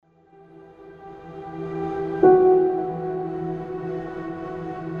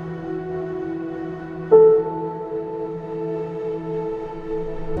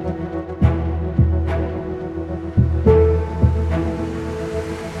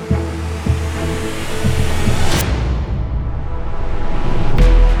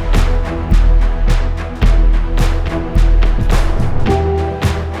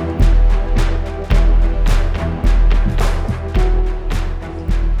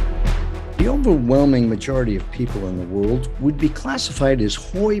The overwhelming majority of people in the world would be classified as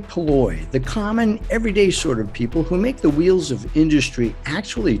hoi polloi, the common, everyday sort of people who make the wheels of industry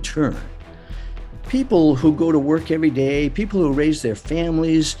actually turn. People who go to work every day, people who raise their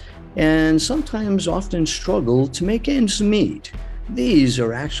families, and sometimes often struggle to make ends meet. These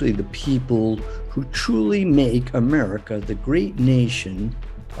are actually the people who truly make America the great nation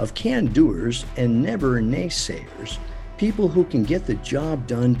of can-doers and never naysayers. People who can get the job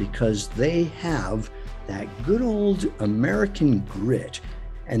done because they have that good old American grit,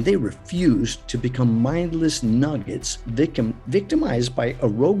 and they refuse to become mindless nuggets victimized by a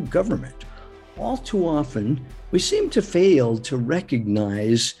rogue government. All too often, we seem to fail to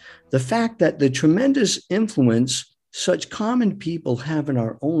recognize the fact that the tremendous influence such common people have in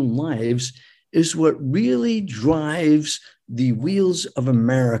our own lives is what really drives the wheels of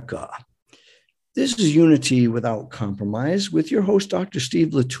America. This is Unity Without Compromise with your host, Dr.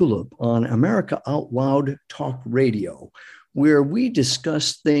 Steve LaTulip, on America Out Loud Talk Radio, where we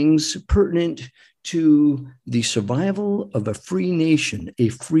discuss things pertinent to the survival of a free nation, a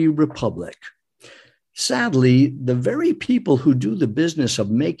free republic. Sadly, the very people who do the business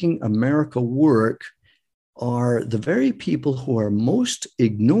of making America work are the very people who are most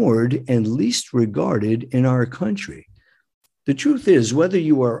ignored and least regarded in our country. The truth is, whether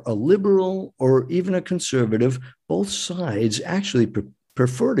you are a liberal or even a conservative, both sides actually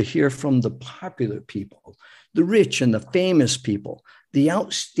prefer to hear from the popular people, the rich and the famous people, the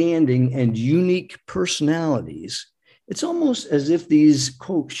outstanding and unique personalities. It's almost as if these,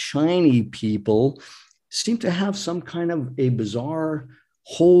 quote, shiny people seem to have some kind of a bizarre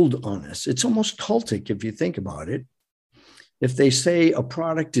hold on us. It's almost cultic if you think about it. If they say a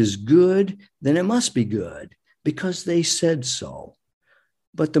product is good, then it must be good, because they said so.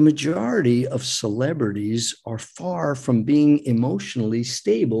 But the majority of celebrities are far from being emotionally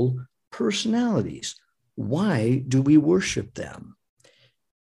stable personalities. Why do we worship them?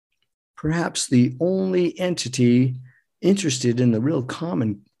 Perhaps the only entity interested in the real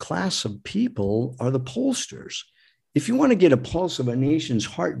common class of people are the pollsters. If you want to get a pulse of a nation's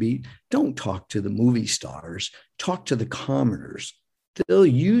heartbeat, don't talk to the movie stars, talk to the commoners. They'll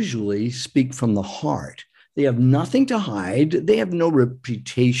usually speak from the heart. They have nothing to hide. They have no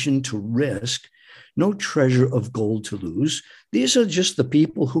reputation to risk, no treasure of gold to lose. These are just the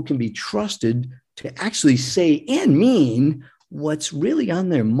people who can be trusted to actually say and mean what's really on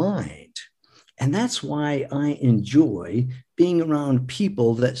their mind. And that's why I enjoy being around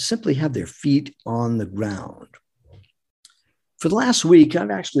people that simply have their feet on the ground. For the last week, I've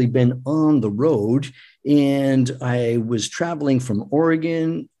actually been on the road, and I was traveling from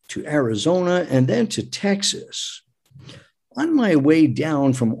Oregon to Arizona, and then to Texas. On my way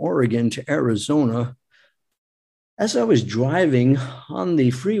down from Oregon to Arizona, as I was driving on the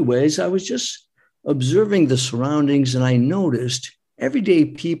freeways, I was just observing the surroundings, and I noticed everyday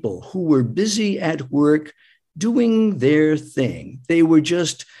people who were busy at work doing their thing. They were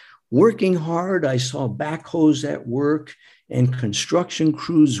just working hard. I saw backhoes at work and construction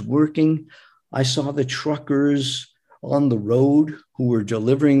crews working. I saw the truckers on the road who were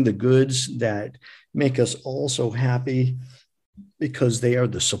delivering the goods that make us all so happy, because they are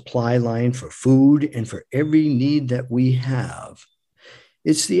the supply line for food and for every need that we have.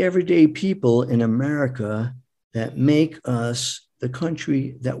 It's the everyday people in America that make us the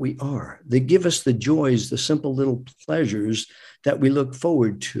country that we are. They give us the joys, the simple little pleasures that we look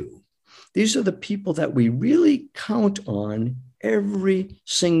forward to. These are the people that we really count on every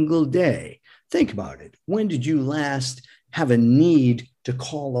single day. Think about it. When did you last have a need to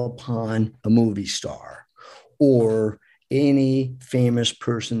call upon a movie star or any famous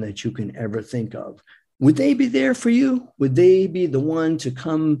person that you can ever think of? Would they be there for you? Would they be the one to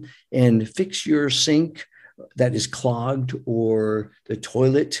come and fix your sink that is clogged or the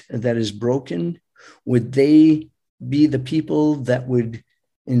toilet that is broken? Would they be the people that would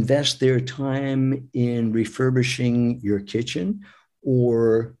invest their time in refurbishing your kitchen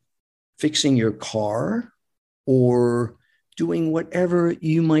or fixing your car or doing whatever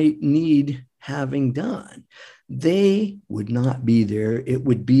you might need having done? They would not be there. It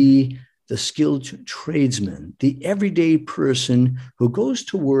would be the skilled tradesman, the everyday person who goes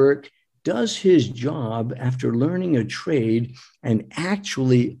to work, does his job after learning a trade, and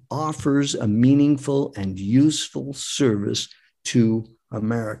actually offers a meaningful and useful service to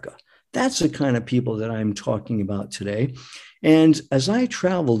America. That's the kind of people that I'm talking about today. And as I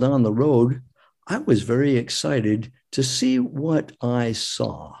traveled on the road, I was very excited to see what I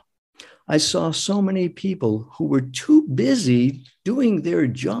saw. I saw so many people who were too busy doing their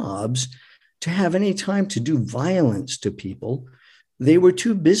jobs to have any time to do violence to people. They were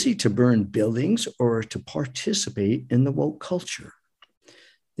too busy to burn buildings or to participate in the woke culture.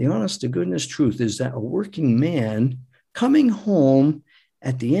 The honest to goodness truth is that a working man coming home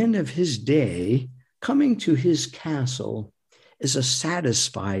at the end of his day, coming to his castle, is a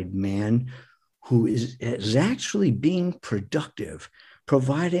satisfied man who is actually being productive,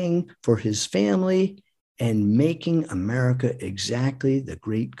 providing for his family and making America exactly the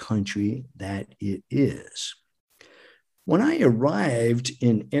great country that it is. When I arrived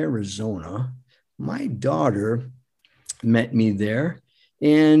in Arizona, my daughter met me there,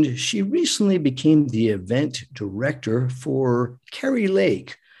 and she recently became the event director for Kari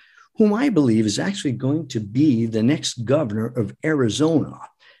Lake, whom I believe is actually going to be the next governor of Arizona.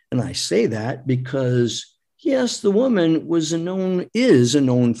 And I say that because, yes, the woman is a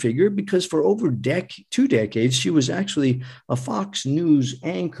known figure because for over 2 decades, she was actually a Fox News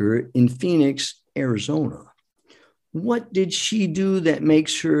anchor in Phoenix, Arizona. What did she do that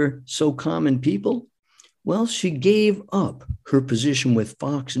makes her so common people? Well, she gave up her position with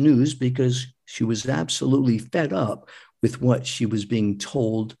Fox News because she was absolutely fed up with what she was being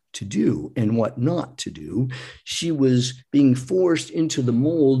told to do and what not to do. She was being forced into the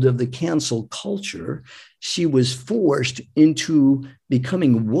mold of the cancel culture. She was forced into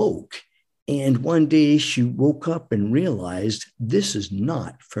becoming woke. And one day she woke up and realized, this is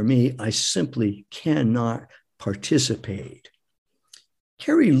not for me. I simply cannot participate.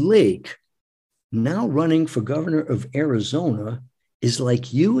 Kari Lake, now running for governor of Arizona, is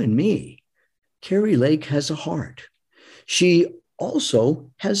like you and me. Kari Lake has a heart. She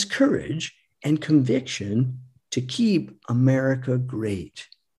also has courage and conviction to keep America great.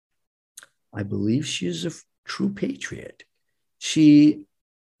 I believe she is a true patriot. She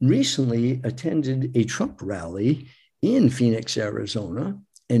recently attended a Trump rally in Phoenix, Arizona.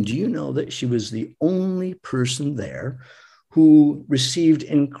 And do you know that she was the only person there who received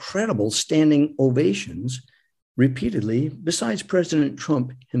incredible standing ovations repeatedly, besides President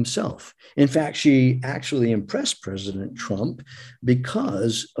Trump himself? In fact, she actually impressed President Trump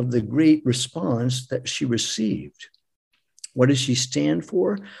because of the great response that she received. What does she stand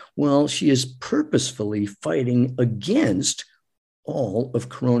for? Well, she is purposefully fighting against all of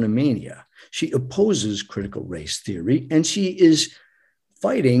Corona mania. She opposes critical race theory, and she is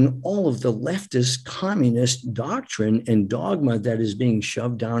fighting all of the leftist communist doctrine and dogma that is being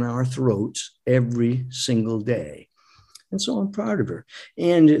shoved down our throats every single day. And so I'm proud of her.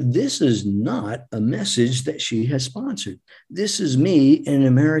 And this is not a message that she has sponsored. This is me, an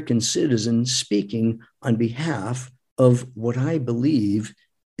American citizen, speaking on behalf of what I believe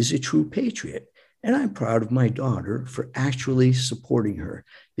is a true patriot. And I'm proud of my daughter for actually supporting her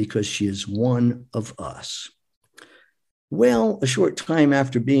because she is one of us. Well, a short time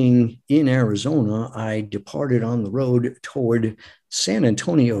after being in Arizona, I departed on the road toward San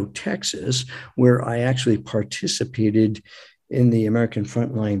Antonio, Texas, where I actually participated in the American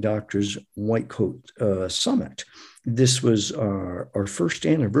Frontline Doctors White Coat Summit. This was our first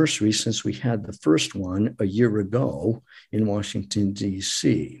anniversary since we had the first one a year ago in Washington,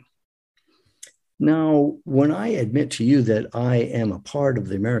 D.C. Now, when I admit to you that I am a part of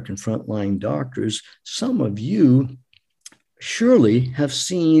the American Frontline Doctors, some of you surely have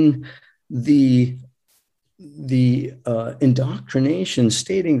seen the indoctrination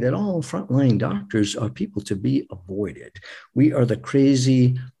stating that all frontline doctors are people to be avoided. We are the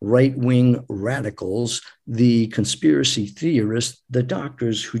crazy right-wing radicals, the conspiracy theorists, the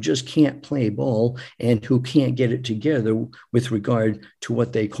doctors who just can't play ball and who can't get it together with regard to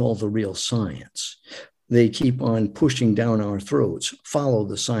what they call the real science. They keep on pushing down our throats, follow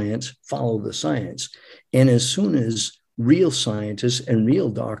the science, follow the science. And as soon as real scientists and real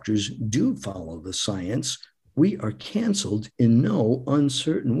doctors do follow the science, we are canceled in no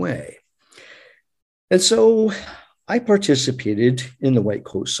uncertain way. And so I participated in the White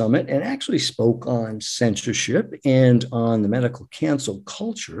Coat Summit and actually spoke on censorship and on the medical cancel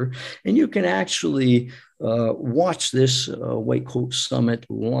culture. And you can actually watch this White Coat Summit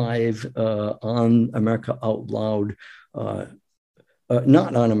live on America Out Loud,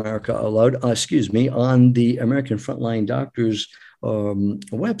 not on America Out Loud, on the American Frontline Doctors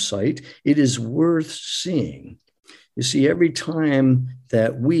website. It is worth seeing. You see, every time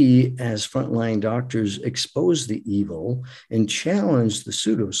that we as frontline doctors expose the evil and challenge the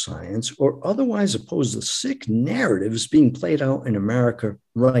pseudoscience or otherwise oppose the sick narratives being played out in America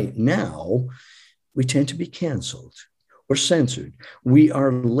right now, we tend to be canceled or censored. We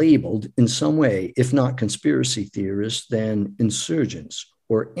are labeled in some way, if not conspiracy theorists, then insurgents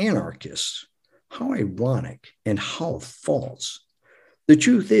or anarchists. How ironic and how false. The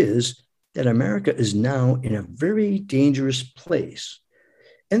truth is, that America is now in a very dangerous place.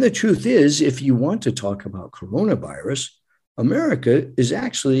 And the truth is, if you want to talk about coronavirus, America is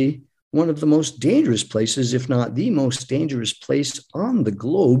actually one of the most dangerous places, if not the most dangerous place on the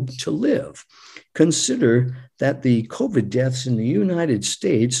globe to live. Consider that the COVID deaths in the United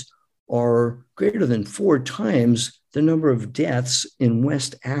States are greater than 4 times the number of deaths in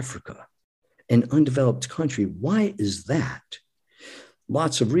West Africa, an undeveloped country. Why is that?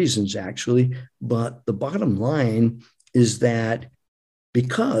 Lots of reasons, actually, but the bottom line is that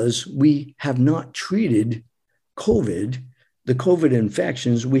because we have not treated COVID, the COVID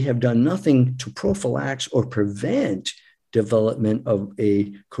infections, we have done nothing to prophylax or prevent development of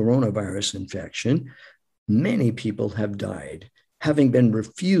a coronavirus infection. Many people have died, having been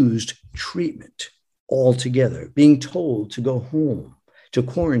refused treatment altogether, being told to go home, to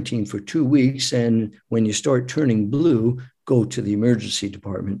quarantine for 2 weeks, and when you start turning blue, go to the emergency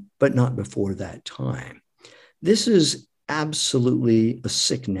department, but not before that time. This is absolutely a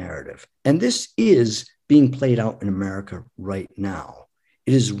sick narrative, and this is being played out in America right now.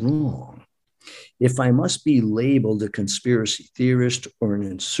 It is wrong. If I must be labeled a conspiracy theorist or an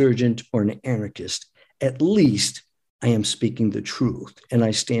insurgent or an anarchist, at least I am speaking the truth, and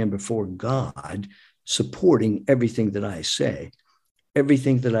I stand before God supporting everything that I say,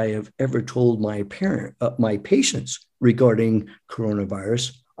 everything that I have ever told my patients regarding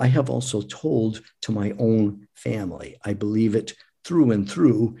coronavirus. I have also told to my own family. I believe it through and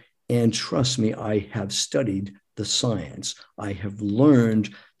through, and trust me, I have studied the science. I have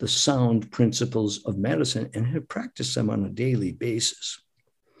learned the sound principles of medicine and have practiced them on a daily basis.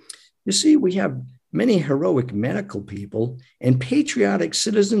 You see, we have many heroic medical people and patriotic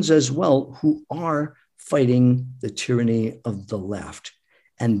citizens as well who are fighting the tyranny of the left.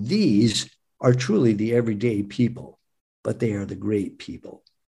 And these are truly the everyday people, but they are the great people.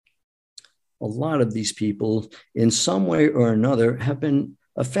 A lot of these people, in some way or another, have been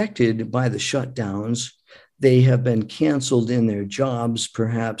affected by the shutdowns. They have been canceled in their jobs,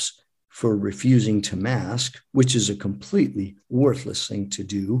 perhaps for refusing to mask, which is a completely worthless thing to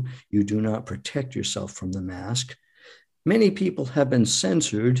do. You do not protect yourself from the mask. Many people have been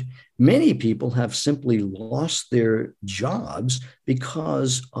censored. Many people have simply lost their jobs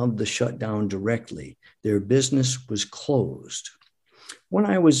because of the shutdown directly. Their business was closed. When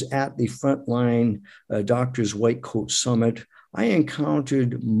I was at the Frontline Doctors White Coat Summit, I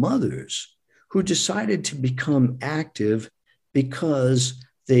encountered mothers who decided to become active because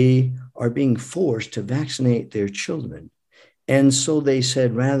they are being forced to vaccinate their children. And so they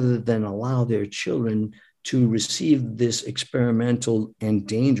said, rather than allow their children to receive this experimental and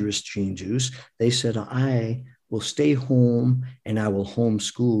dangerous gene juice, they said, I will stay home and I will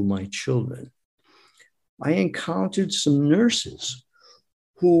homeschool my children. I encountered some nurses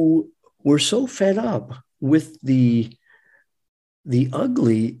who were so fed up with the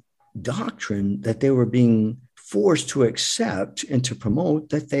ugly doctrine that they were being forced to accept and to promote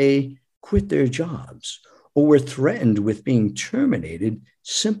that they quit their jobs or were threatened with being terminated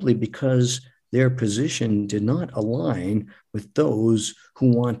simply because their position did not align with those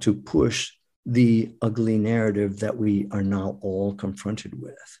who want to push the ugly narrative that we are now all confronted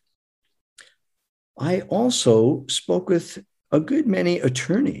with. I also spoke with a good many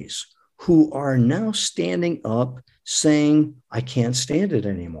attorneys who are now standing up saying, I can't stand it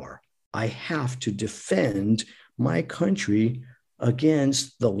anymore. I have to defend my country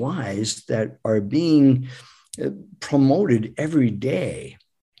against the lies that are being promoted every day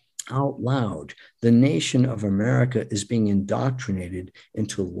out loud. The nation of America is being indoctrinated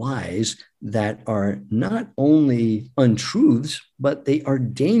into lies that are not only untruths, but they are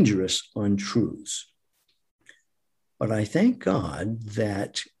dangerous untruths. But I thank God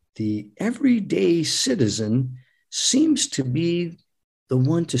that the everyday citizen seems to be the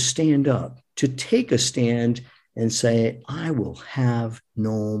one to stand up, to take a stand and say, I will have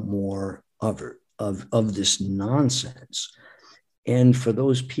no more of this nonsense. And for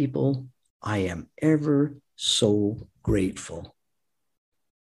those people, I am ever so grateful.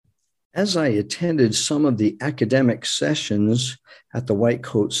 As I attended some of the academic sessions at the White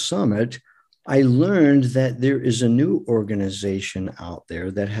Coat Summit, I learned that there is a new organization out there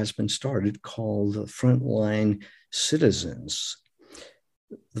that has been started called the Frontline Citizens.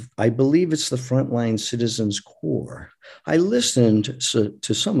 I believe it's the Frontline Citizens Corps. I listened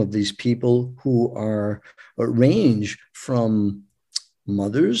to some of these people who range from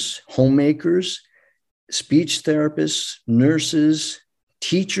mothers, homemakers, speech therapists, nurses,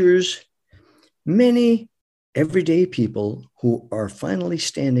 teachers, many everyday people who are finally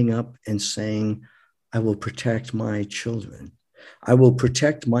standing up and saying, I will protect my children. I will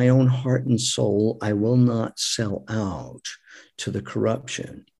protect my own heart and soul. I will not sell out to the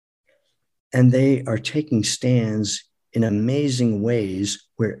corruption. And they are taking stands in amazing ways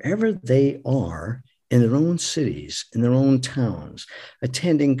wherever they are in their own cities, in their own towns,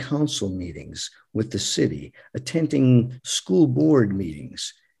 attending council meetings with the city, attending school board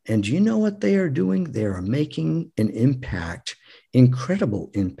meetings. And do you know what they are doing? They are making an impact, incredible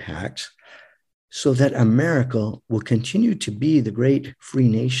impact, so that America will continue to be the great free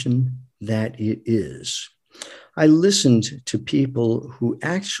nation that it is. I listened to people who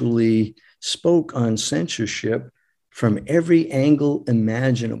actually spoke on censorship from every angle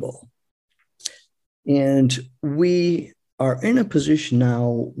imaginable. And we are in a position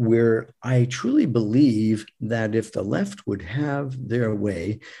now where I truly believe that if the left would have their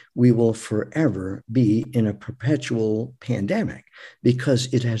way, we will forever be in a perpetual pandemic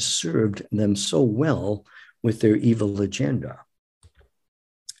because it has served them so well with their evil agenda.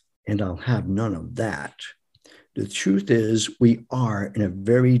 And I'll have none of that. The truth is, we are in a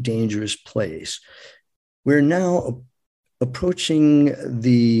very dangerous place. We're now approaching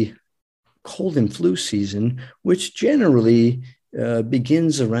the cold and flu season, which generally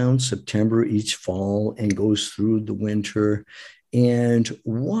begins around September each fall and goes through the winter. And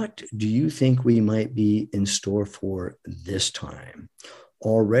what do you think we might be in store for this time?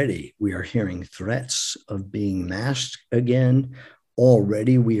 Already, we are hearing threats of being masked again.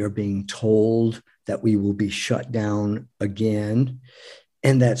 Already, we are being told that we will be shut down again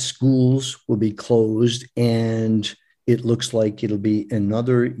and that schools will be closed, and it looks like it'll be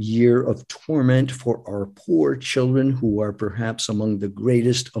another year of torment for our poor children who are perhaps among the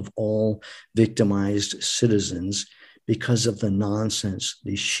greatest of all victimized citizens because of the nonsense,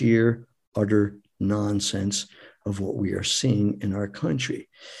 the sheer, utter nonsense of what we are seeing in our country.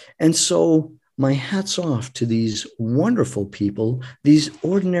 And so my hat's off to these wonderful people, these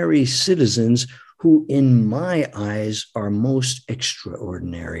ordinary citizens who in my eyes are most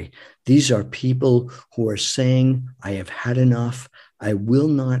extraordinary. These are people who are saying, I have had enough. I will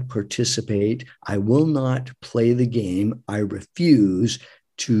not participate. I will not play the game. I refuse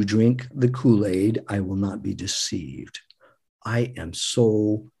to drink the Kool-Aid. I will not be deceived. I am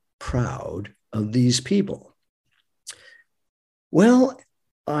so proud of these people. Well,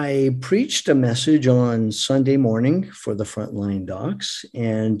 I preached a message on Sunday morning for the Frontline Docs,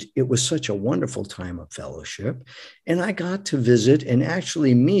 and it was such a wonderful time of fellowship. And I got to visit and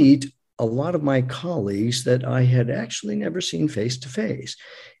actually meet a lot of my colleagues that I had actually never seen face to face.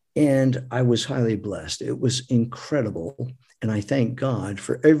 And I was highly blessed. It was incredible. And I thank God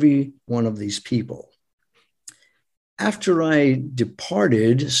for every one of these people. After I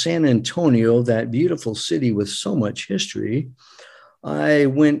departed San Antonio, that beautiful city with so much history, I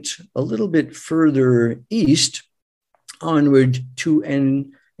went a little bit further east onward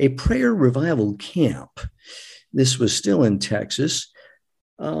to a prayer revival camp. This was still in Texas.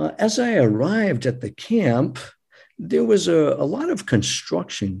 As I arrived at the camp, there was a lot of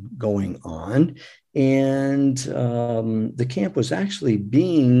construction going on, and the camp was actually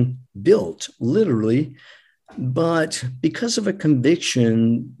being built, literally, but because of a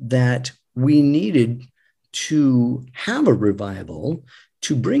conviction that we needed to have a revival,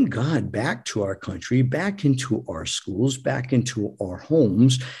 to bring God back to our country, back into our schools, back into our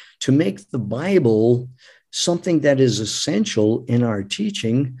homes, to make the Bible something that is essential in our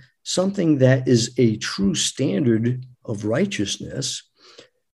teaching, something that is a true standard of righteousness,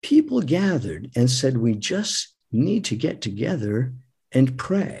 people gathered and said, we just need to get together and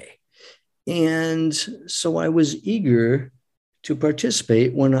pray. And so I was eager to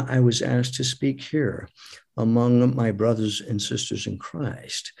participate when I was asked to speak here among my brothers and sisters in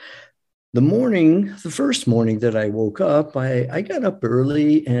Christ. The first morning that I woke up, I got up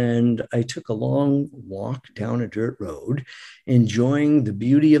early and I took a long walk down a dirt road, enjoying the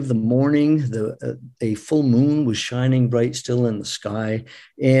beauty of the morning. A full moon was shining bright still in the sky,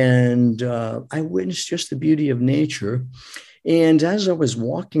 and I witnessed just the beauty of nature. And as I was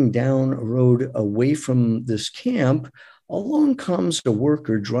walking down a road away from this camp, along comes a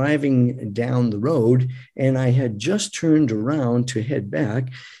worker driving down the road, and I had just turned around to head back.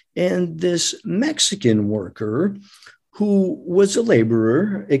 And this Mexican worker, who was a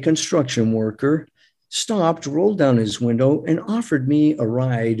laborer, a construction worker, stopped, rolled down his window, and offered me a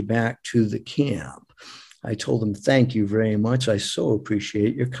ride back to the camp. I told him, thank you very much. I so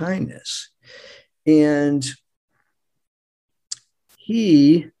appreciate your kindness. And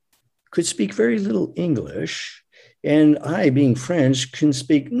he could speak very little English. And I, being French, can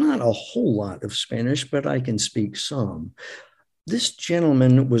speak not a whole lot of Spanish, but I can speak some. This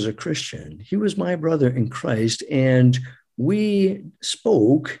gentleman was a Christian. He was my brother in Christ. And we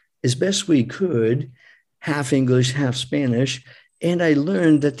spoke as best we could, half English, half Spanish. And I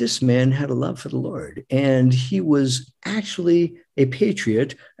learned that this man had a love for the Lord. And he was actually a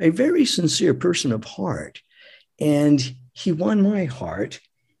patriot, a very sincere person of heart. And he won my heart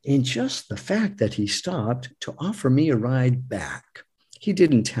in just the fact that he stopped to offer me a ride back. He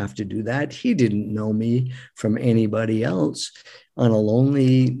didn't have to do that. He didn't know me from anybody else on a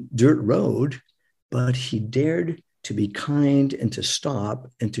lonely dirt road, but he dared to be kind and to stop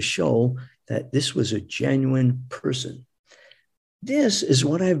and to show that this was a genuine person. This is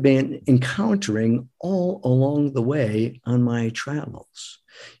what I've been encountering all along the way on my travels.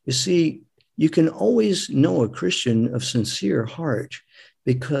 You see, you can always know a Christian of sincere heart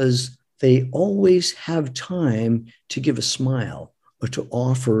because they always have time to give a smile or to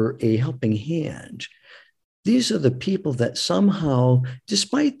offer a helping hand. These are the people that somehow,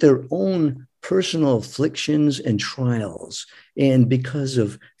 despite their own personal afflictions and trials, and because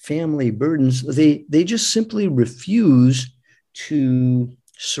of family burdens, they just simply refuse to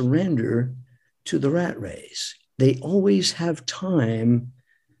surrender to the rat race. They always have time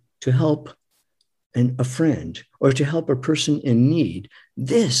to help a friend or to help a person in need.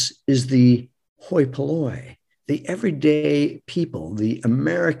 This is the hoi polloi, the everyday people, the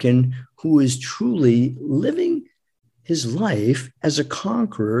American who is truly living his life as a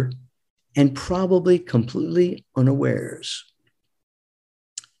conqueror and probably completely unawares.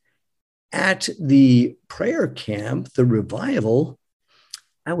 At the prayer camp, the revival,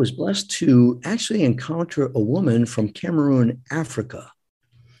 I was blessed to actually encounter a woman from Cameroon, Africa.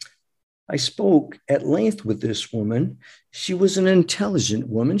 I spoke at length with this woman. She was an intelligent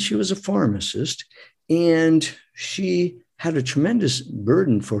woman. She was a pharmacist, and she had a tremendous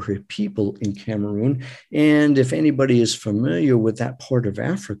burden for her people in Cameroon. And if anybody is familiar with that part of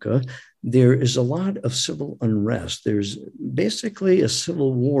Africa, there is a lot of civil unrest. There's basically a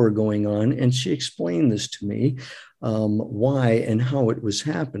civil war going on. And she explained this to me, why and how it was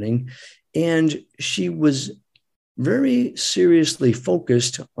happening. And she was very seriously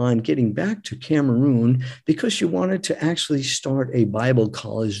focused on getting back to Cameroon because she wanted to actually start a Bible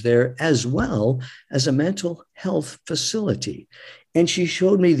college there as well as a mental health facility. And she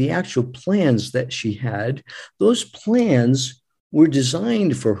showed me the actual plans that she had. Those plans were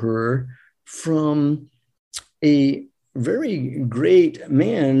designed for her from a very great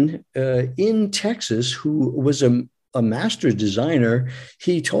man in Texas who was a master designer.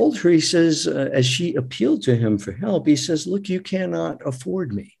 He told her, he says, as she appealed to him for help, he says, look, you cannot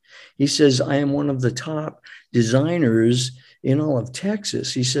afford me. He says, I am one of the top designers in all of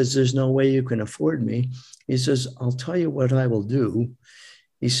Texas. He says, there's no way you can afford me. He says, I'll tell you what I will do.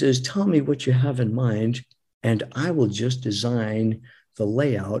 He says, tell me what you have in mind, and I will just design the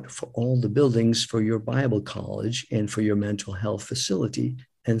layout for all the buildings for your Bible college and for your mental health facility.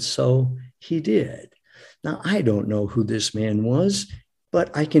 And so he did. Now, I don't know who this man was,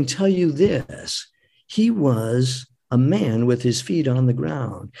 but I can tell you this. He was a man with his feet on the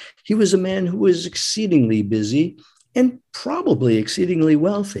ground. He was a man who was exceedingly busy and probably exceedingly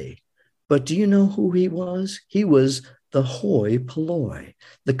wealthy. But do you know who he was? He was the hoi polloi,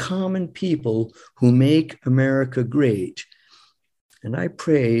 the common people who make America great. And I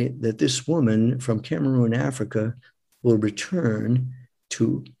pray that this woman from Cameroon, Africa, will return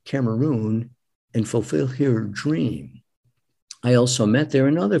to Cameroon and fulfill her dream. I also met there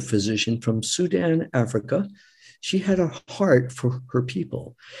another physician from Sudan, Africa. She had a heart for her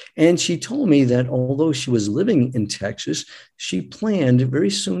people. And she told me that although she was living in Texas, she planned very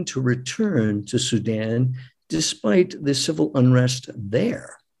soon to return to Sudan despite the civil unrest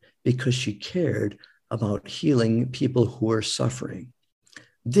there, because she cared about healing people who were suffering.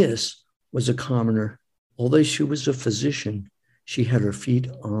 This was a commoner. Although she was a physician, she had her feet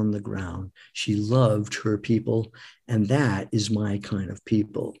on the ground. She loved her people, and that is my kind of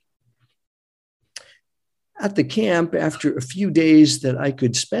people. At the camp, after a few days that I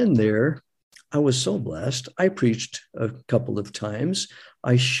could spend there, I was so blessed. I preached a couple of times.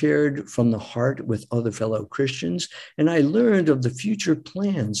 I shared from the heart with other fellow Christians, and I learned of the future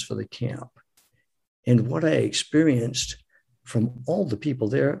plans for the camp. And what I experienced from all the people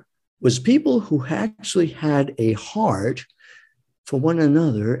there was people who actually had a heart for one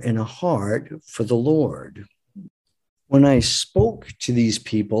another and a heart for the Lord. When I spoke to these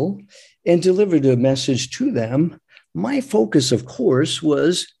people and delivered a message to them, my focus, of course,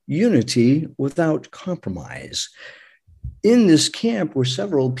 was unity without compromise. In this camp were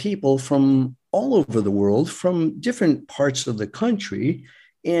several people from all over the world, from different parts of the country,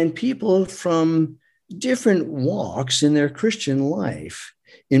 and people from different walks in their Christian life.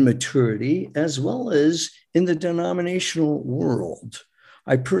 in maturity as well as in the denominational world.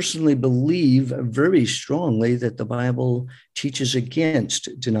 I personally believe very strongly that the Bible teaches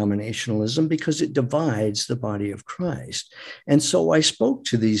against denominationalism because it divides the body of Christ. And so I spoke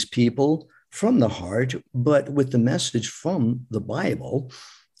to these people from the heart, but with the message from the Bible,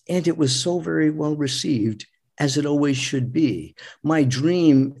 and it was so very well received, as it always should be. My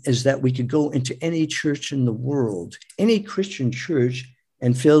dream is that we could go into any church in the world, any Christian church,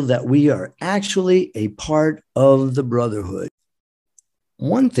 and feel that we are actually a part of the brotherhood.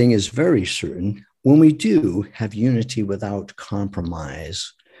 One thing is very certain: when we do have unity without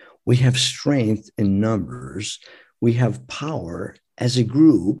compromise, we have strength in numbers, we have power as a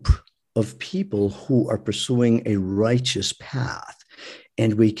group of people who are pursuing a righteous path,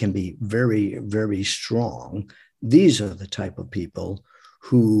 and we can be very, very strong. These are the type of people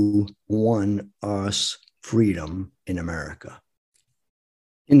who won us freedom in America.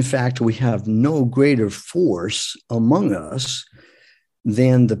 In fact, we have no greater force among us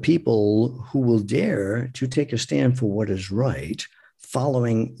than the people who will dare to take a stand for what is right,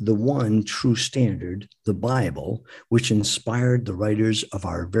 following the one true standard, the Bible, which inspired the writers of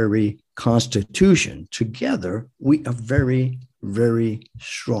our very Constitution. Together, we are very, very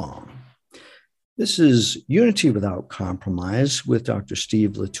strong. This is Unity Without Compromise with Dr.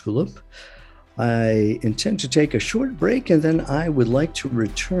 Steve LaTulip. I intend to take a short break, and then I would like to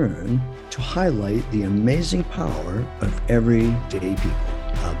return to highlight the amazing power of everyday people.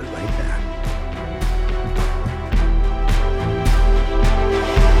 I'll be right back.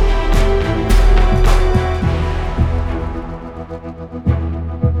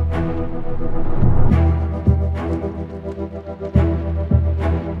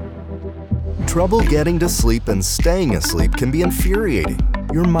 Trouble getting to sleep and staying asleep can be infuriating.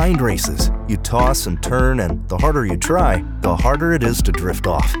 Your mind races. You toss and turn, and the harder you try, the harder it is to drift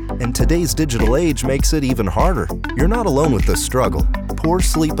off. And today's digital age makes it even harder. You're not alone with this struggle. Poor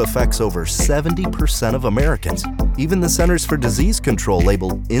sleep affects over 70% of Americans. Even the Centers for Disease Control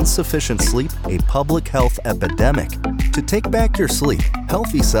labeled insufficient sleep a public health epidemic. To take back your sleep,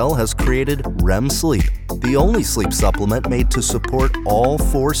 Healthy Cell has created REM Sleep, the only sleep supplement made to support all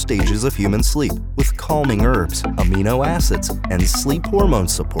 4 stages of human sleep, with calming herbs, amino acids, and sleep hormone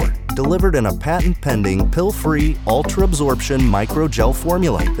support, delivered in a patent-pending, pill-free, ultra-absorption microgel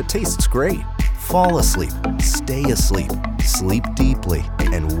formula that tastes great. Fall asleep, stay asleep, sleep deeply,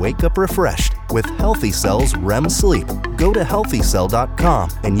 and wake up refreshed with Healthy Cell's REM Sleep. Go to healthycell.com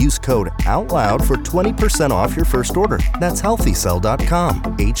and use code OUTLOUD for 20% off your first order. That's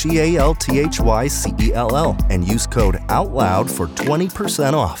healthycell.com, healthycell, and use code OUTLOUD for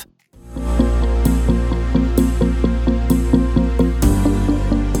 20% off.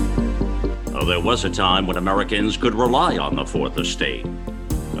 There was a time when Americans could rely on the Fourth Estate.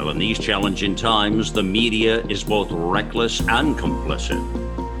 Well, in these challenging times, the media is both reckless and complicit.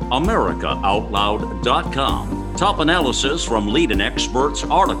 AmericaOutloud.com. Top analysis from leading experts,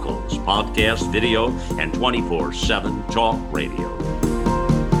 articles, podcast, video, and 24/7 talk radio.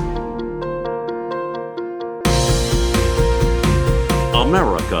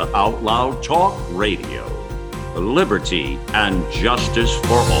 America Out Loud Talk Radio. Liberty and justice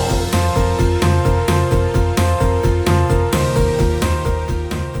for all.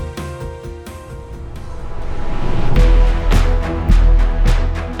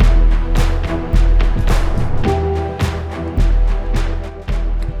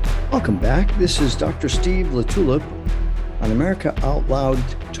 Welcome back. This is Dr. Steve LaTulip on America Out Loud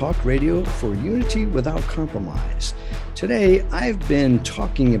Talk Radio for Unity Without Compromise. Today, I've been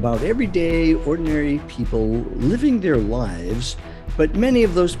talking about everyday, ordinary people living their lives, but many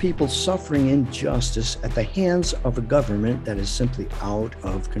of those people suffering injustice at the hands of a government that is simply out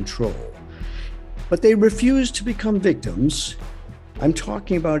of control. But they refuse to become victims. I'm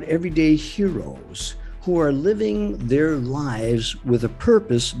talking about everyday heroes who are living their lives with a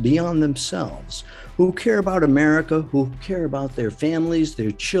purpose beyond themselves, who care about America, who care about their families,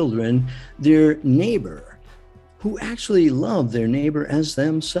 their children, their neighbor, who actually love their neighbor as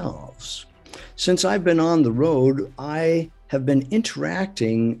themselves. Since I've been on the road, I have been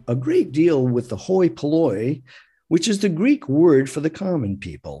interacting a great deal with the hoi polloi, which is the Greek word for the common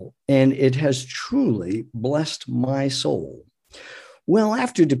people, and it has truly blessed my soul. Well,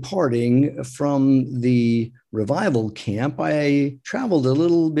 after departing from the revival camp, I traveled a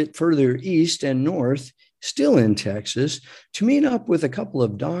little bit further east and north, still in Texas, to meet up with a couple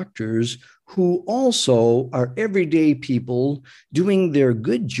of doctors who also are everyday people doing their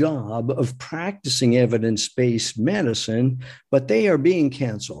good job of practicing evidence-based medicine, but they are being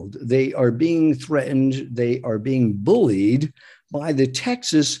canceled. They are being threatened. They are being bullied by the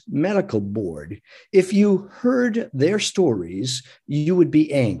Texas Medical Board. If you heard their stories, you would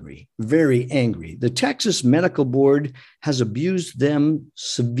be angry, very angry. The Texas Medical Board has abused them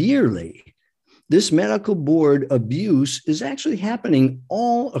severely. This medical board abuse is actually happening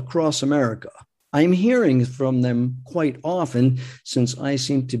all across America. I'm hearing from them quite often since I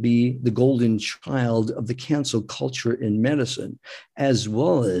seem to be the golden child of the cancel culture in medicine, as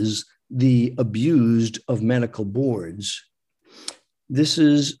well as the abused of medical boards. This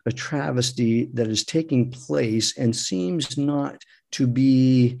is a travesty that is taking place and seems not to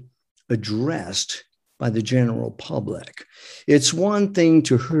be addressed by the general public. It's one thing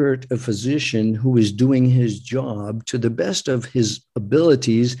to hurt a physician who is doing his job to the best of his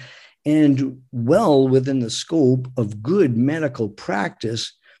abilities and well within the scope of good medical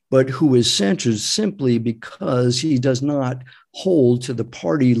practice, but who is censored simply because he does not hold to the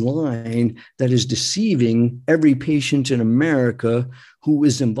party line that is deceiving every patient in America who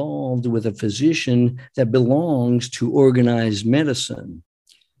is involved with a physician that belongs to organized medicine.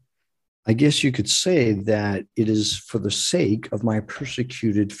 I guess you could say that it is for the sake of my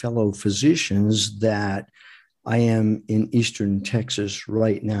persecuted fellow physicians that I am in Eastern Texas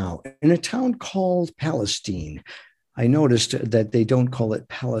right now, in a town called Palestine. I noticed that they don't call it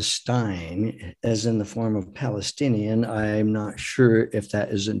Palestine, as in the form of Palestinian. I'm not sure if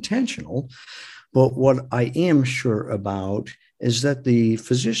that is intentional, but what I am sure about is that the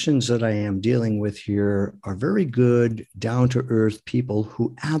physicians that I am dealing with here are very good, down-to-earth people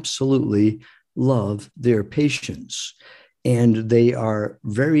who absolutely love their patients. And they are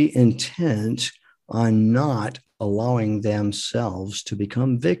very intent on not allowing themselves to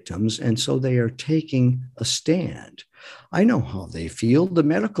become victims. And so they are taking a stand. I know how they feel. The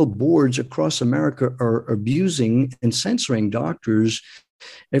medical boards across America are abusing and censoring doctors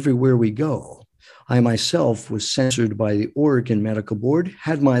everywhere we go. I myself was censored by the Oregon Medical Board,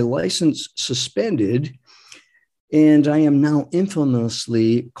 had my license suspended, and I am now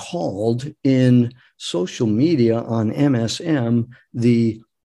infamously called in social media on MSM the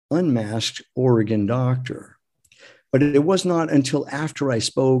unmasked Oregon doctor. But it was not until after I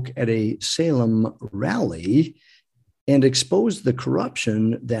spoke at a Salem rally and exposed the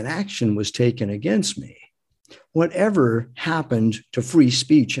corruption that action was taken against me. Whatever happened to free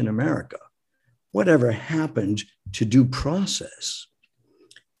speech in America? Whatever happened to due process?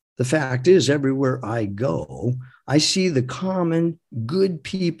 The fact is, everywhere I go, I see the common good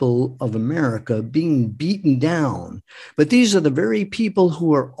people of America being beaten down. But these are the very people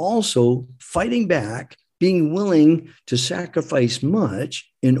who are also fighting back, being willing to sacrifice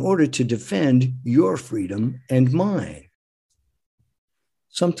much in order to defend your freedom and mine.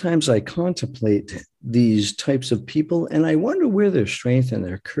 Sometimes I contemplate these types of people and I wonder where their strength and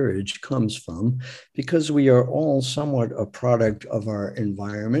their courage comes from, because we are all somewhat a product of our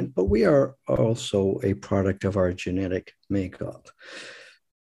environment, but we are also a product of our genetic makeup.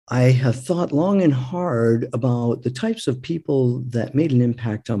 I have thought long and hard about the types of people that made an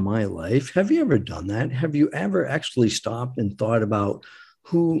impact on my life. Have you ever done that? Have you ever actually stopped and thought about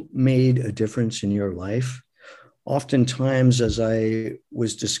who made a difference in your life? Oftentimes, as I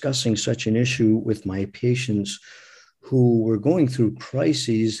was discussing such an issue with my patients who were going through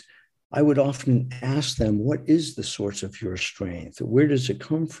crises, I would often ask them, what is the source of your strength? Where does it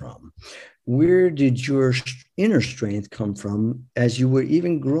come from? Where did your inner strength come from as you were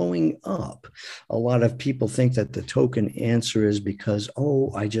even growing up? A lot of people think that the token answer is because,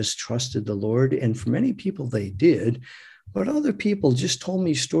 I just trusted the Lord. And for many people, they did. But other people just told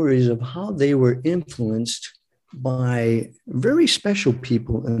me stories of how they were influenced by very special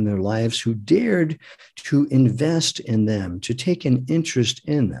people in their lives who dared to invest in them, to take an interest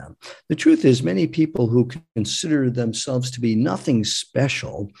in them. The truth is, many people who consider themselves to be nothing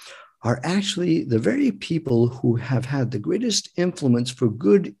special are actually the very people who have had the greatest influence for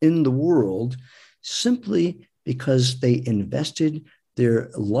good in the world, simply because they invested their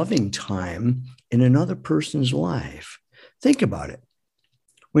loving time in another person's life. Think about it.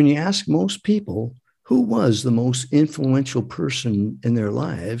 When you ask most people, who was the most influential person in their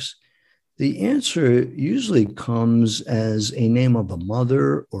lives, the answer usually comes as a name of a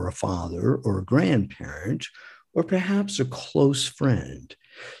mother or a father or a grandparent, or perhaps a close friend,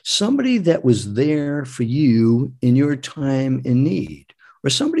 somebody that was there for you in your time in need, or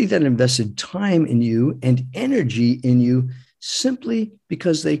somebody that invested time in you and energy in you simply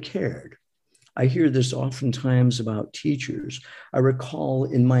because they cared. I hear this oftentimes about teachers. I recall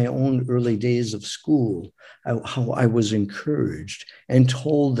in my own early days of school how I was encouraged and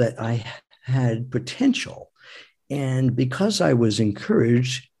told that I had potential. And because I was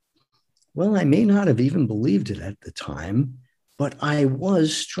encouraged, well, I may not have even believed it at the time, but I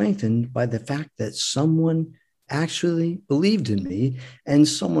was strengthened by the fact that someone actually believed in me and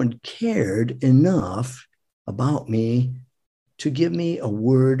someone cared enough about me to give me a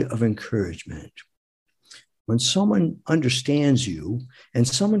word of encouragement. When someone understands you and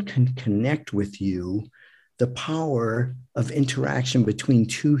someone can connect with you, the power of interaction between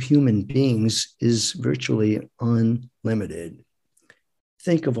two human beings is virtually unlimited.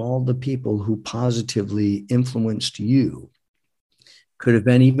 Think of all the people who positively influenced you. Could have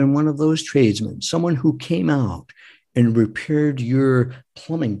been even one of those tradesmen, someone who came out and repaired your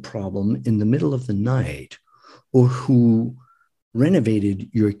plumbing problem in the middle of the night, or who renovated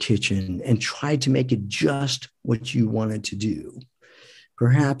your kitchen and tried to make it just what you wanted to do.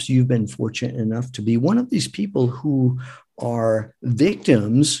 Perhaps you've been fortunate enough to be one of these people who are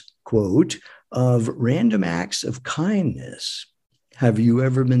victims, quote, of random acts of kindness. Have you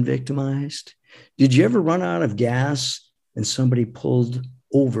ever been victimized? Did you ever run out of gas and somebody pulled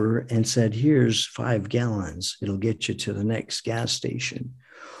over and said, here's 5 gallons, it'll get you to the next gas station?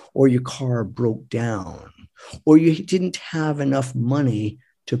 Or your car broke down, or you didn't have enough money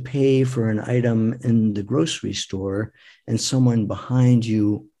to pay for an item in the grocery store and someone behind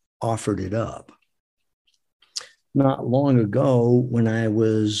you offered it up. Not long ago, when I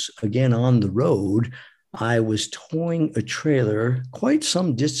was again on the road, I was towing a trailer quite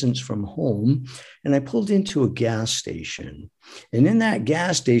some distance from home, and I pulled into a gas station. And in that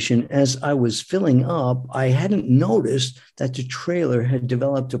gas station, as I was filling up, I hadn't noticed that the trailer had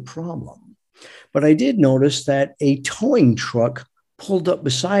developed a problem. But I did notice that a towing truck pulled up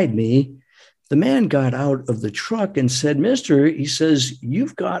beside me. The man got out of the truck and said, Mister, he says,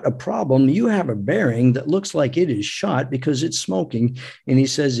 you've got a problem. You have a bearing that looks like it is shot because it's smoking. And he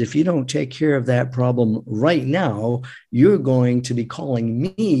says, if you don't take care of that problem right now, you're going to be calling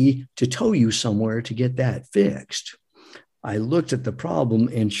me to tow you somewhere to get that fixed. I looked at the problem,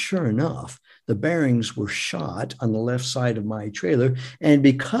 and sure enough, the bearings were shot on the left side of my trailer. And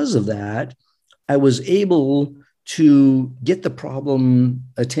because of that, I was able to get the problem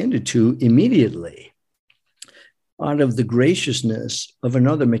attended to immediately. Out of the graciousness of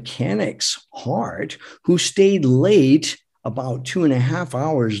another mechanic's heart who stayed late, about 2.5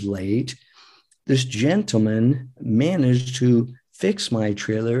 hours late, this gentleman managed to fix my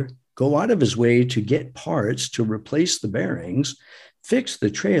trailer, go out of his way to get parts to replace the bearings, fix the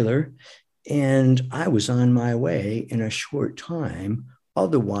trailer, and I was on my way in a short time.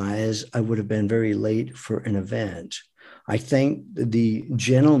 Otherwise, I would have been very late for an event. I thank the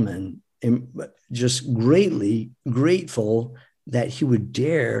gentleman, just greatly grateful that he would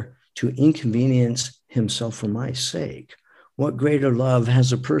dare to inconvenience himself for my sake. What greater love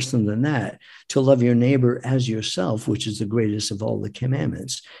has a person than that? To love your neighbor as yourself, which is the greatest of all the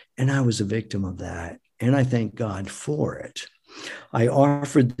commandments. And I was a victim of that, and I thank God for it. I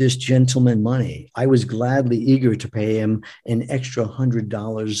offered this gentleman money. I was gladly eager to pay him an extra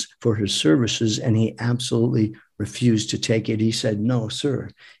 $100 for his services, and he absolutely refused to take it. He said, no, sir.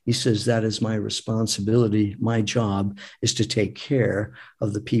 He says, that is my responsibility. My job is to take care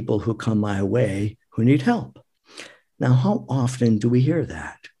of the people who come my way who need help. Now, how often do we hear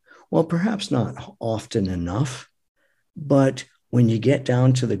that? Well, perhaps not often enough, but when you get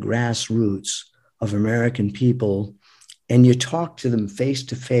down to the grassroots of American people, and you talk to them face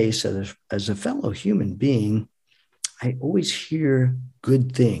to face as a fellow human being, I always hear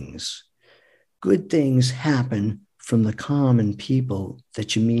good things. Good things happen from the common people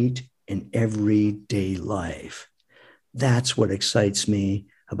that you meet in everyday life. That's what excites me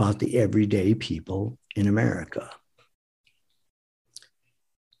about the everyday people in America.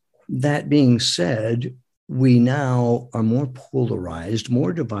 That being said, we now are more polarized,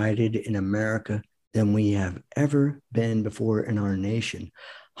 more divided in America than we have ever been before in our nation.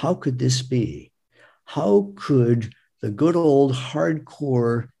 How could this be? How could the good old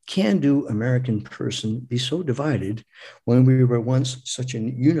hardcore can-do American person be so divided when we were once such a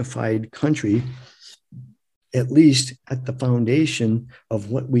unified country, at least at the foundation of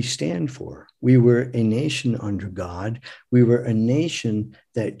what we stand for? We were a nation under God. We were a nation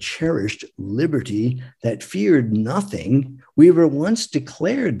that cherished liberty, that feared nothing. We were once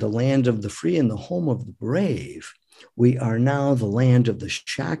declared the land of the free and the home of the brave. We are now the land of the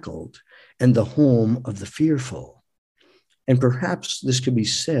shackled and the home of the fearful. And perhaps this could be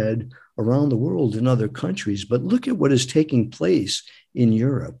said around the world in other countries, but look at what is taking place in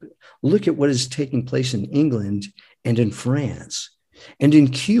Europe. Look at what is taking place in England and in France and in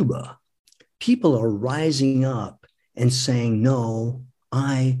Cuba. People are rising up and saying, no,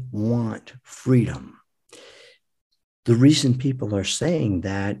 I want freedom. The reason people are saying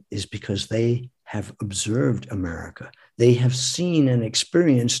that is because they have observed America. They have seen and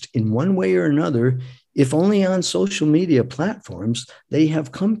experienced in one way or another, if only on social media platforms, they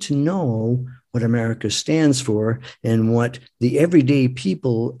have come to know what America stands for and what the everyday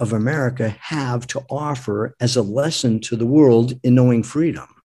people of America have to offer as a lesson to the world in knowing freedom.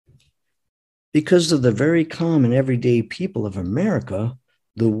 Because of the very common everyday people of America,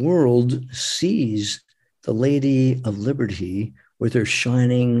 the world sees the Lady of Liberty with her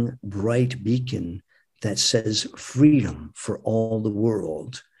shining bright beacon that says freedom for all the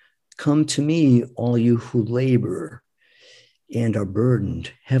world. Come to me, all you who labor and are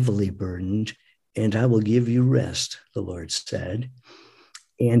burdened, heavily burdened, and I will give you rest, the Lord said.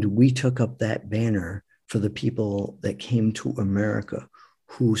 And we took up that banner for the people that came to America,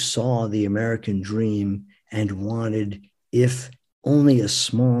 who saw the American dream and wanted, if only a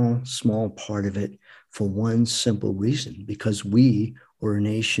small part of it, for one simple reason, because we were a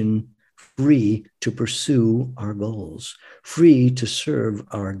nation free to pursue our goals, free to serve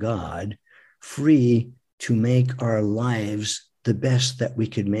our God, free to make our lives the best that we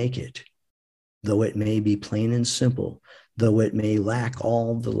could make it, though it may be plain and simple, though it may lack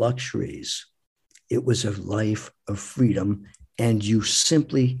all the luxuries. It was a life of freedom, and you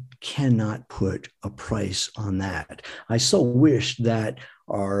simply cannot put a price on that. I so wish that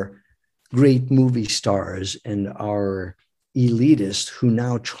our great movie stars and our elitists who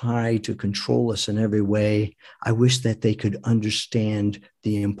now try to control us in every way, I wish that they could understand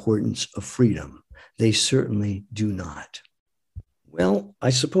the importance of freedom. They certainly do not. Well, I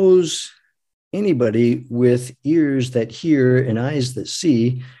suppose anybody with ears that hear and eyes that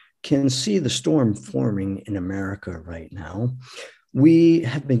see can see the storm forming in America right now. We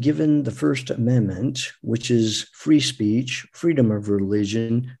have been given the First Amendment, which is free speech, freedom of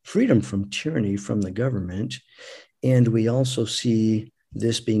religion, freedom from tyranny from the government. And we also see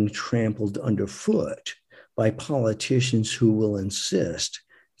this being trampled underfoot by politicians who will insist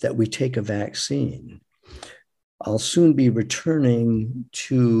that we take a vaccine. I'll soon be returning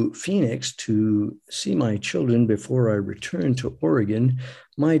to Phoenix to see my children before I return to Oregon.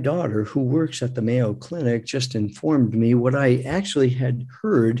 My daughter, who works at the Mayo Clinic, just informed me what I actually had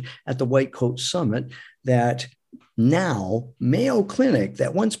heard at the White Coat Summit, that now Mayo Clinic,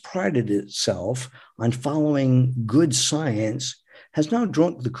 that once prided itself on following good science, has now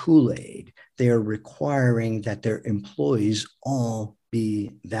drunk the Kool-Aid. They are requiring that their employees all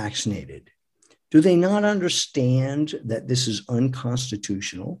be vaccinated. Do they not understand that this is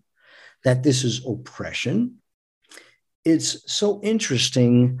unconstitutional, that this is oppression? It's so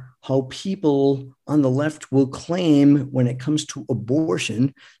interesting how people on the left will claim, when it comes to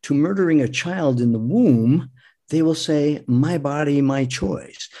abortion, to murdering a child in the womb, they will say, my body, my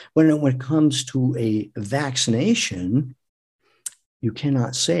choice. When it comes to a vaccination, you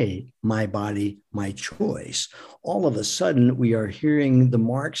cannot say, my body, my choice. All of a sudden, we are hearing the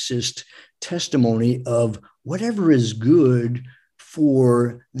Marxist testimony of whatever is good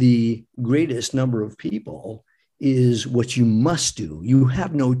for the greatest number of people is what you must do. You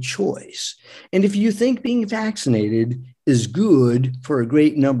have no choice. And if you think being vaccinated is good for a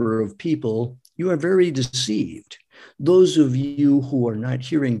great number of people, you are very deceived. Those of you who are not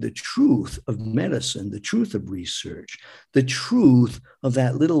hearing the truth of medicine, the truth of research, the truth of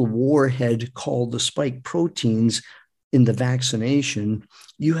that little warhead called the spike proteins in the vaccination,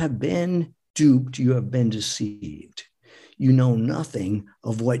 you have been duped, you have been deceived. You know nothing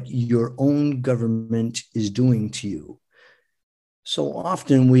of what your own government is doing to you. So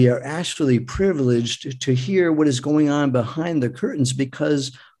often we are actually privileged to hear what is going on behind the curtains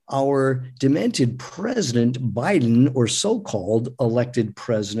because our demented president, Biden, or so-called elected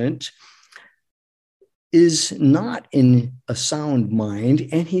president, is not in a sound mind,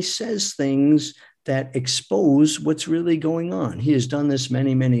 and he says things that expose what's really going on. He has done this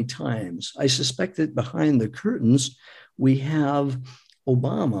many, many times. I suspect that behind the curtains, we have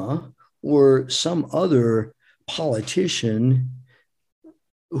Obama or some other politician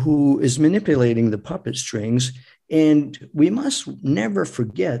who is manipulating the puppet strings. And we must never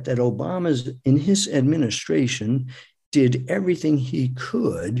forget that Obama, in his administration, did everything he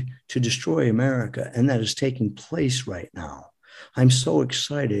could to destroy America, and that is taking place right now. I'm so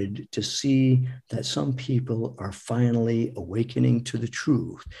excited to see that some people are finally awakening to the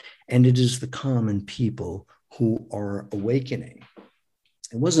truth, and it is the common people who are awakening.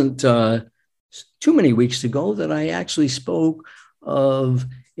 It wasn't too many weeks ago that I actually spoke of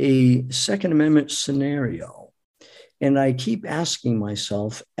a Second Amendment scenario. And I keep asking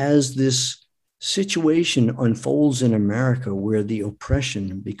myself, as this situation unfolds in America where the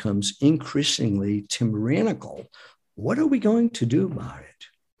oppression becomes increasingly tyrannical, what are we going to do about it?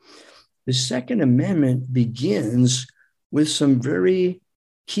 The Second Amendment begins with some very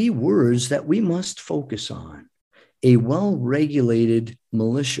key words that we must focus on. A well-regulated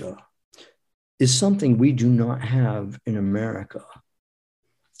militia is something we do not have in America.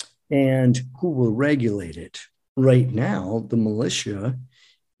 And who will regulate it? Right now, the militia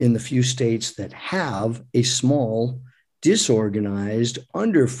in the few states that have a small, disorganized,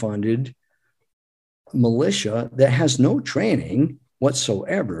 underfunded militia that has no training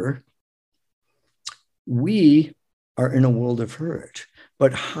whatsoever, we are in a world of hurt.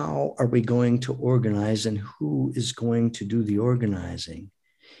 But how are we going to organize, and who is going to do the organizing?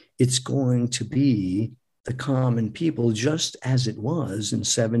 It's going to be the common people, just as it was in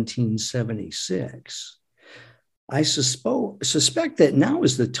 1776. I suspect that now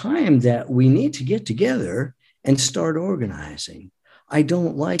is the time that we need to get together and start organizing. I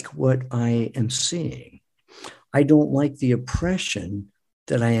don't like what I am seeing. I don't like the oppression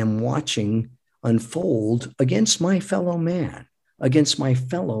that I am watching unfold against my fellow man, against my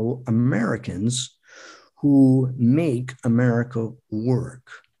fellow Americans who make America work.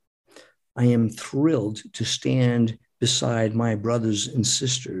 I am thrilled to stand beside my brothers and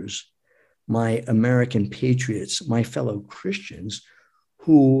sisters, my American patriots, my fellow Christians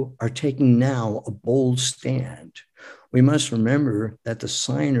who are taking now a bold stand. We must remember that the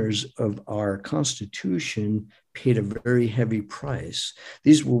signers of our Constitution paid a very heavy price.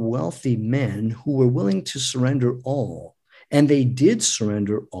 These were wealthy men who were willing to surrender all. And they did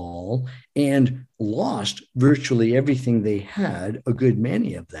surrender all and lost virtually everything they had, a good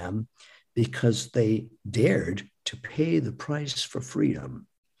many of them, because they dared to pay the price for freedom.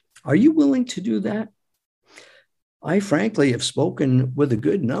 Are you willing to do that? I frankly have spoken with a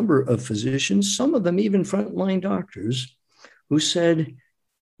good number of physicians, some of them even frontline doctors, who said,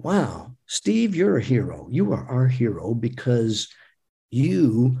 wow, Steve, you're a hero. You are our hero because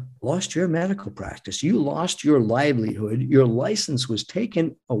you lost your medical practice. You lost your livelihood. Your license was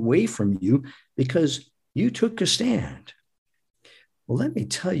taken away from you because you took a stand. Well, let me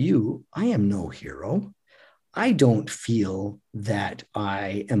tell you, I am no hero. I don't feel that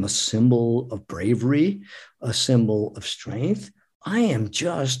I am a symbol of bravery, a symbol of strength. I am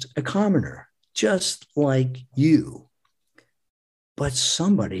just a commoner, just like you. But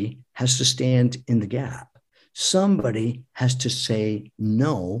somebody has to stand in the gap. Somebody has to say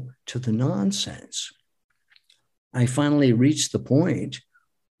no to the nonsense. I finally reached the point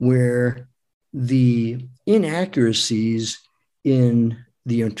where the inaccuracies in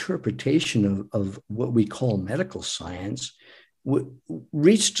the interpretation of what we call medical science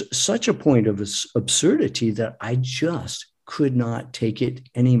reached such a point of absurdity that I just could not take it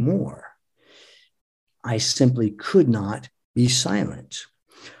anymore. I simply could not be silent.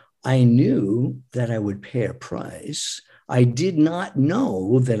 I knew that I would pay a price. I did not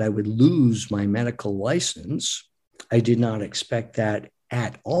know that I would lose my medical license. I did not expect that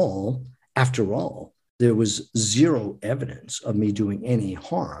at all. After all, there was zero evidence of me doing any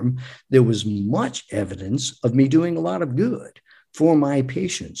harm. There was much evidence of me doing a lot of good for my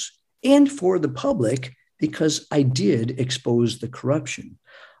patients and for the public, because I did expose the corruption.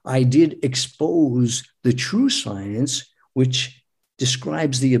 I did expose the true science, which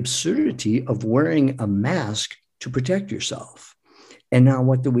describes the absurdity of wearing a mask to protect yourself. And now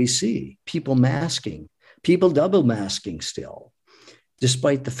what do we see? People masking, people double masking still,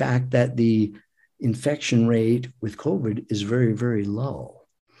 despite the fact that the infection rate with COVID is very, very low.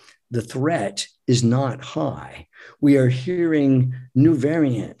 The threat is not high. We are hearing new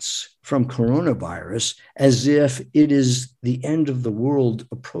variants from coronavirus as if it is the end of the world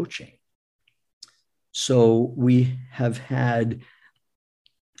approaching. So we have had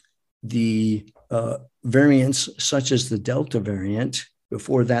the variants such as the Delta variant,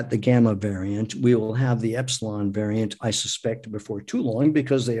 before that the Gamma variant. We will have the Epsilon variant, I suspect, before too long,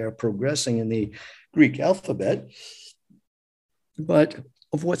 because they are progressing in the Greek alphabet. But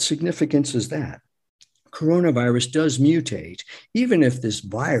of what significance is that? Coronavirus does mutate. Even if this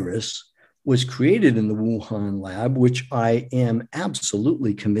virus was created in the Wuhan lab, which I am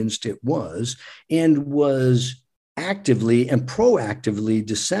absolutely convinced it was, and was actively and proactively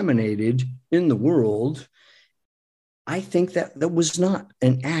disseminated in the world, I think that was not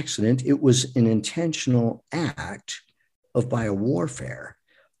an accident. It was an intentional act of biowarfare.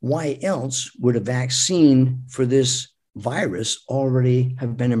 Why else would a vaccine for this virus already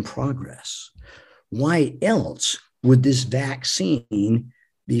have been in progress? Why else would this vaccine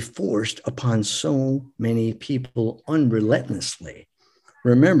be forced upon so many people unrelentlessly?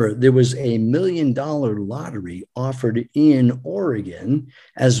 Remember, there was a $1 million lottery offered in Oregon,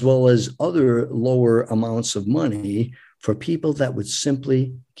 as well as other lower amounts of money for people that would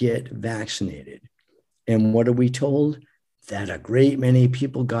simply get vaccinated. And what are we told? That a great many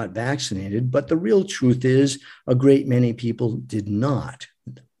people got vaccinated, but the real truth is a great many people did not.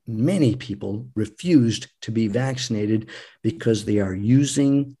 Many people refused to be vaccinated because they are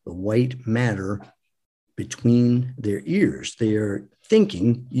using the white matter between their ears. They are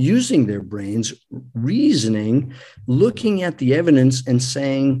thinking, using their brains, reasoning, looking at the evidence and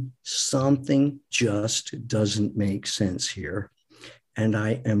saying something just doesn't make sense here. And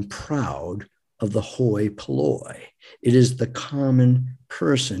I am proud of the hoi polloi. It is the common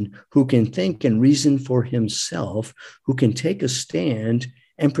person who can think and reason for himself, who can take a stand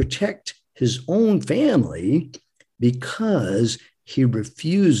and protect his own family because he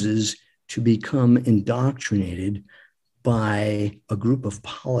refuses to become indoctrinated by a group of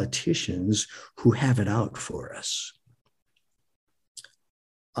politicians who have it out for us.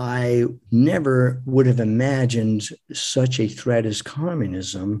 I never would have imagined such a threat as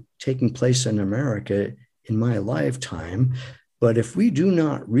communism taking place in America in my lifetime. But if we do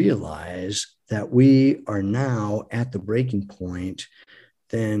not realize that we are now at the breaking point,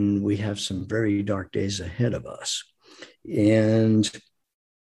 then we have some very dark days ahead of us. And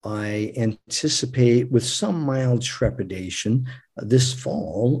I anticipate with some mild trepidation this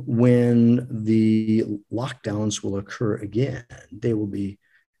fall when the lockdowns will occur again. They will be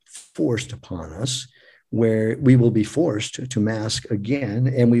forced upon us, where we will be forced to mask again,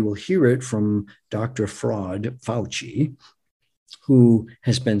 and we will hear it from Dr. Fraud Fauci, who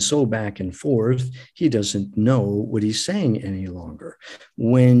has been so back and forth, he doesn't know what he's saying any longer.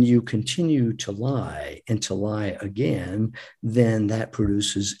 When you continue to lie and to lie again, then that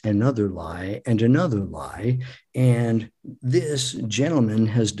produces another lie and another lie. And this gentleman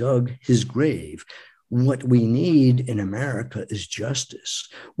has dug his grave. What we need in America is justice.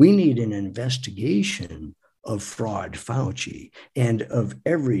 We need an investigation of Fraud Fauci and of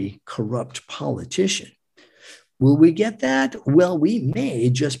every corrupt politician. Will we get that? Well, we may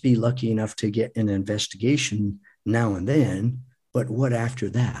just be lucky enough to get an investigation now and then, but what after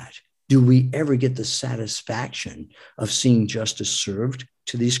that? Do we ever get the satisfaction of seeing justice served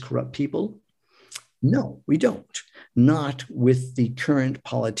to these corrupt people? No, we don't. Not with the current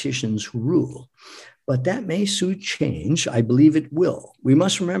politicians who rule. But that may soon change. I believe it will. We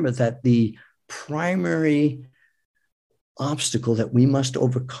must remember that the primary obstacle that we must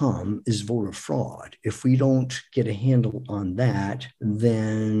overcome is voter fraud. If we don't get a handle on that,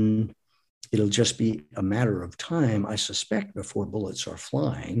 then it'll just be a matter of time, I suspect, before bullets are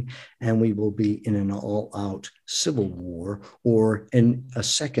flying, and we will be in an all-out civil war or in a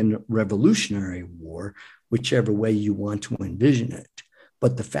second revolutionary war, whichever way you want to envision it.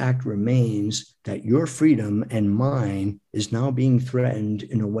 But the fact remains that your freedom and mine is now being threatened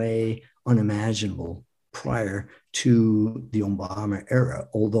in a way unimaginable prior to the Obama era,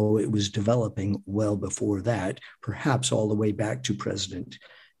 although it was developing well before that, perhaps all the way back to President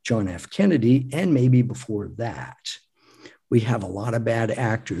John F. Kennedy, and maybe before that. We have a lot of bad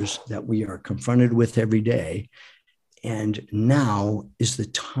actors that we are confronted with every day. And now is the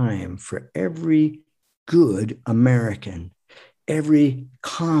time for every good American, every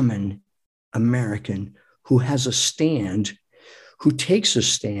common American who has a stand, who takes a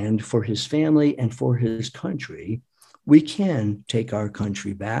stand for his family and for his country. We can take our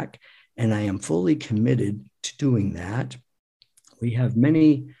country back, and I am fully committed to doing that. We have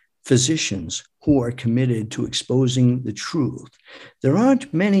many physicians who are committed to exposing the truth. There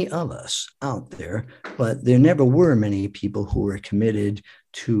aren't many of us out there, but there never were many people who were committed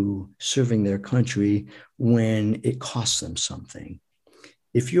to serving their country when it costs them something.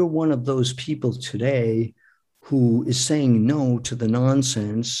 If you're one of those people today who is saying no to the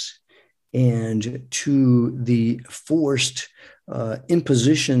nonsense and to the forced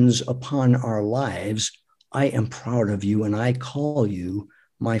impositions upon our lives, I am proud of you, and I call you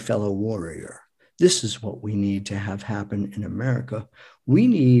my fellow warrior. This is what we need to have happen in America. We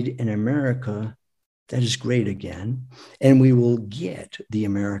need an America that is great again, and we will get the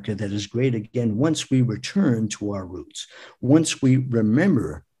America that is great again once we return to our roots, once we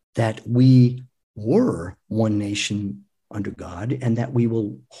remember that we were one nation under God, and that we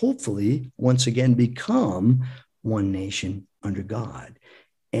will hopefully once again become one nation under God.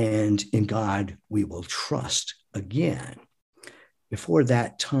 And in God, we will trust again. Before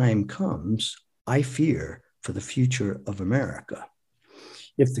that time comes, I fear for the future of America.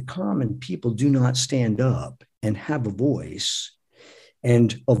 If the common people do not stand up and have a voice,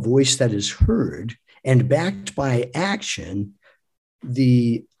 and a voice that is heard and backed by action,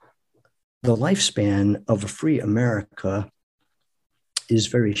 the lifespan of a free America is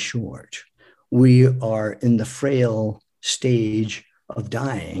very short. We are in the frail stage of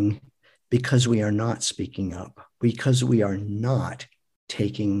dying because we are not speaking up, because we are not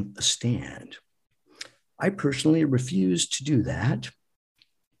taking a stand. I personally refuse to do that.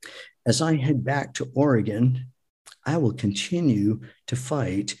 As I head back to Oregon, I will continue to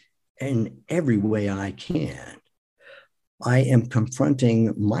fight in every way I can. I am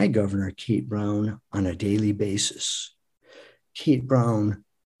confronting my governor, Kate Brown, on a daily basis. Kate Brown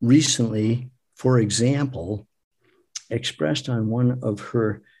recently, for example, expressed on one of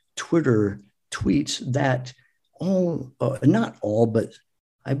her Twitter tweets that not all, but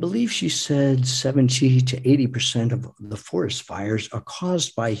I believe she said 70 to 80% of the forest fires are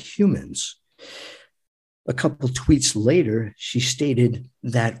caused by humans. A couple of tweets later, she stated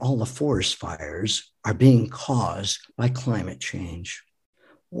that all the forest fires are being caused by climate change.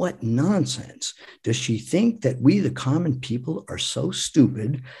 What nonsense. Does she think that we, the common people, are so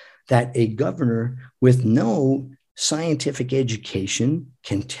stupid that a governor with no scientific education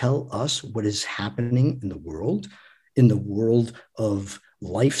can tell us what is happening in the world of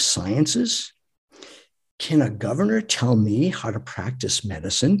life sciences? Can a governor tell me how to practice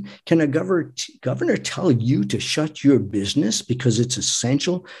medicine? Can a governor tell you to shut your business because it's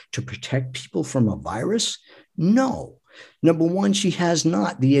essential to protect people from a virus? No. Number one, she has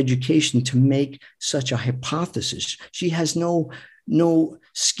not the education to make such a hypothesis. She has no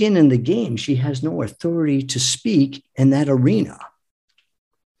skin in the game. She has no authority to speak in that arena.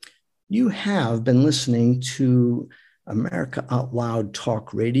 You have been listening to America Out Loud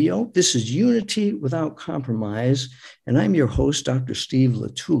Talk Radio. This is Unity Without Compromise, and I'm your host, Dr. Steve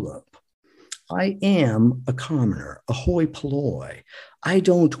LaTulip. I am a commoner, a hoi polloi. I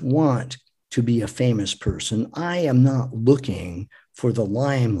don't want to be a famous person. I am not looking for the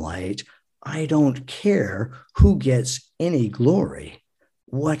limelight. I don't care who gets any glory.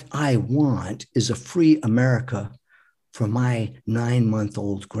 What I want is a free America for my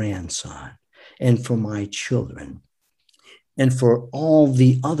 9-month-old grandson and for my children and for all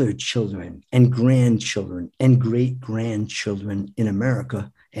the other children and grandchildren and great-grandchildren in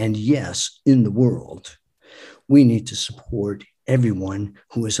America and, yes, in the world. We need to support everyone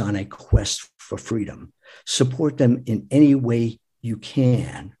who is on a quest for freedom. Support them in any way you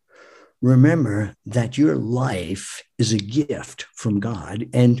can. Remember that your life is a gift from God.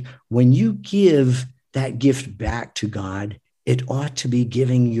 And when you give that gift back to God, it ought to be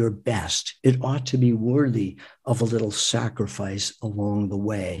giving your best. It ought to be worthy of a little sacrifice along the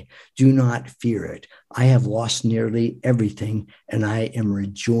way. Do not fear it. I have lost nearly everything, and I am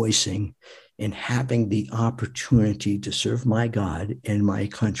rejoicing in having the opportunity to serve my God and my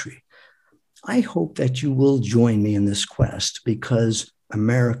country. I hope that you will join me in this quest because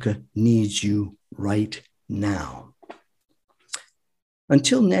America needs you right now.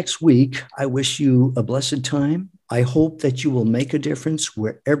 Until next week, I wish you a blessed time. I hope that you will make a difference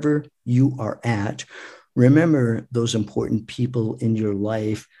wherever you are at. Remember those important people in your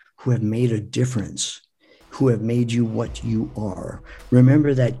life who have made a difference, who have made you what you are.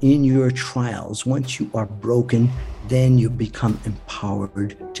 Remember that in your trials, once you are broken, then you become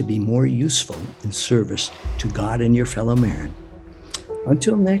empowered to be more useful in service to God and your fellow man.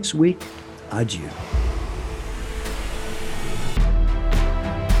 Until next week, adieu.